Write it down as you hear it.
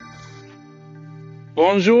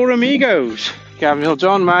Bonjour amigos, Gavin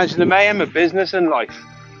Hill-John, managing the mayhem of business and life.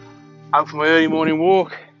 Out for my early morning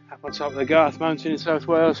walk up on top of the Garth Mountain in South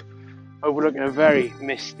Wales, overlooking a very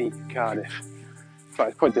misty Cardiff. In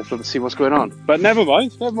fact, it's quite difficult to see what's going on, but never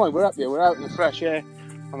mind, we're up here, we're out in the fresh air,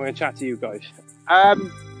 and we're going to chat to you guys.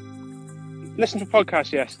 Listened to a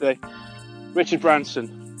podcast yesterday, Richard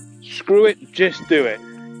Branson, screw it, just do it.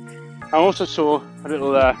 I also saw a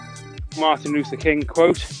little Martin Luther King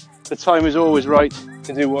quote, the time is always right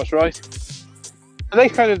to do what's right. And they're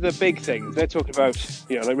kind of the big things. They're talking about,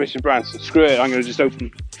 like Richard Branson, screw it, I'm going to just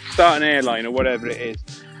start an airline or whatever it is.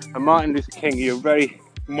 And Martin Luther King, very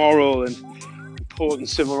moral and important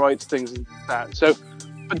civil rights things and that. So,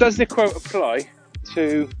 but does the quote apply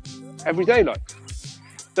to everyday life?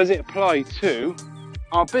 Does it apply to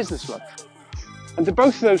our business life? And do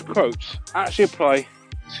both of those quotes actually apply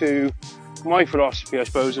to my philosophy, I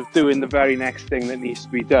suppose, of doing the very next thing that needs to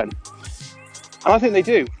be done? And I think they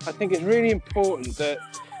do. I think it's really important that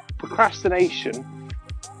procrastination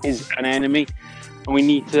is an enemy, and we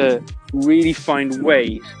need to really find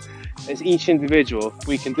ways as each individual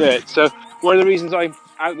we can do it. So one of the reasons I'm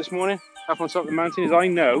out this morning up on top of the mountain is I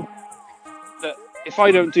know that if I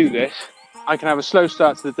don't do this, I can have a slow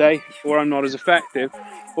start to the day, or I'm not as effective,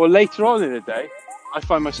 or later on in the day I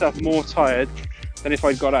find myself more tired than if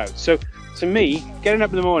I'd got out. So to me, getting up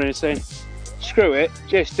in the morning and saying, screw it,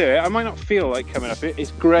 just do it. I might not feel like coming up it.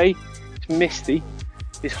 It's grey, it's misty,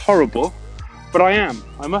 it's horrible, but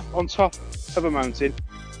I'm up on top of a mountain.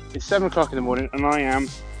 It's 7 o'clock in the morning and I am,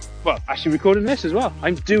 actually recording this as well.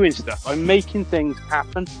 I'm doing stuff, I'm making things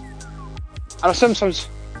happen. And sometimes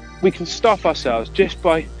we can stop ourselves just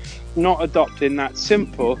by not adopting that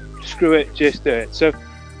simple, screw it, just do it. So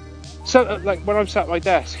like when I'm sat at my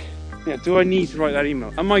desk, do I need to write that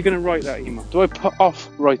email? Am I going to write that email? Do I put off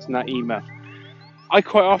writing that email? I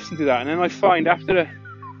quite often do that, and then I find after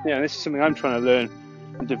this is something I'm trying to learn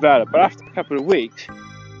and develop, but after a couple of weeks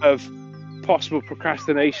of possible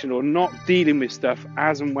procrastination or not dealing with stuff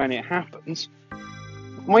as and when it happens,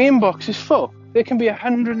 my inbox is full. There can be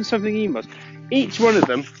 100 and something emails. Each one of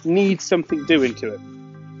them needs something doing to it.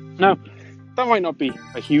 Now, that might not be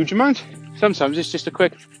a huge amount. Sometimes it's just a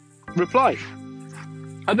quick reply.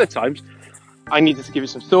 Other times, I needed to give it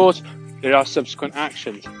some thought. There are subsequent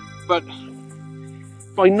actions. But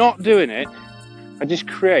by not doing it, I just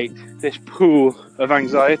create this pool of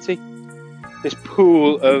anxiety, this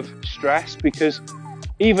pool of stress, because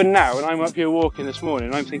even now, when I'm up here walking this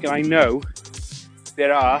morning, I'm thinking, I know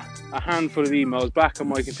there are a handful of emails back on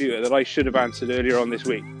my computer that I should have answered earlier on this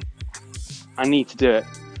week. I need to do it.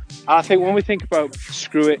 And I think when we think about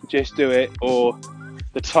screw it, just do it, or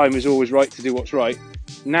the time is always right to do what's right,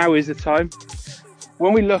 now is the time.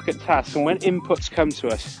 When we look at tasks and when inputs come to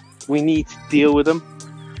us, we need to deal with them.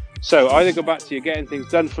 So either go back to your getting things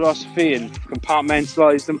done philosophy and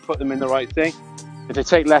compartmentalise them, put them in the right thing. If they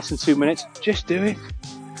take less than 2 minutes, just do it.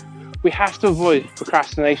 We have to avoid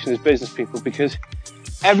procrastination as business people, because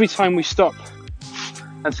every time we stop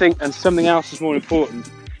and think and something else is more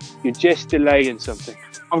important, you're just delaying something.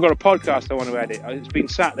 I've got a podcast I want to edit. It's been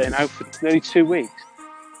sat there now for nearly 2 weeks.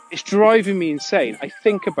 It's driving me insane. I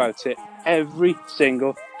think about it every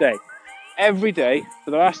single day. Every day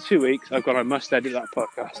for the last 2 weeks, I've gone, I must edit that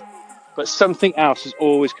podcast. But something else has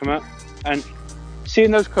always come up. And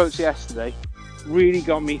seeing those quotes yesterday really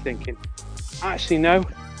got me thinking, actually, no,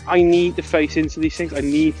 I need to face into these things. I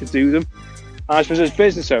need to do them. And I suppose as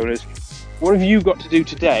business owners, what have you got to do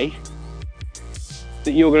today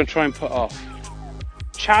that you're going to try and put off?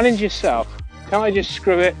 Challenge yourself. Can I just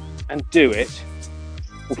screw it and do it?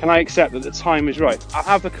 And can I accept that the time is right? I'll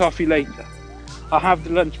have the coffee later. I'll have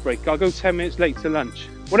the lunch break. I'll go 10 minutes late to lunch.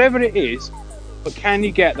 Whatever it is, but can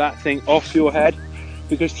you get that thing off your head?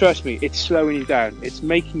 Because trust me, it's slowing you down. It's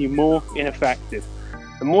making you more ineffective.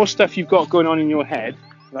 The more stuff you've got going on in your head,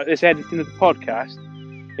 like this editing of the podcast,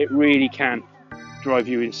 it really can drive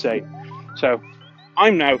you insane. So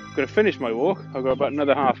I'm now going to finish my walk. I've got about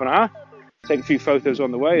another half an hour. Take a few photos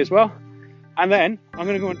on the way as well. And then I'm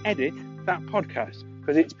going to go and edit that podcast,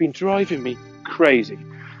 because it's been driving me crazy.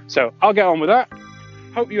 So I'll get on with that.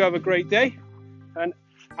 Hope you have a great day, and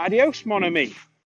adios, mon ami.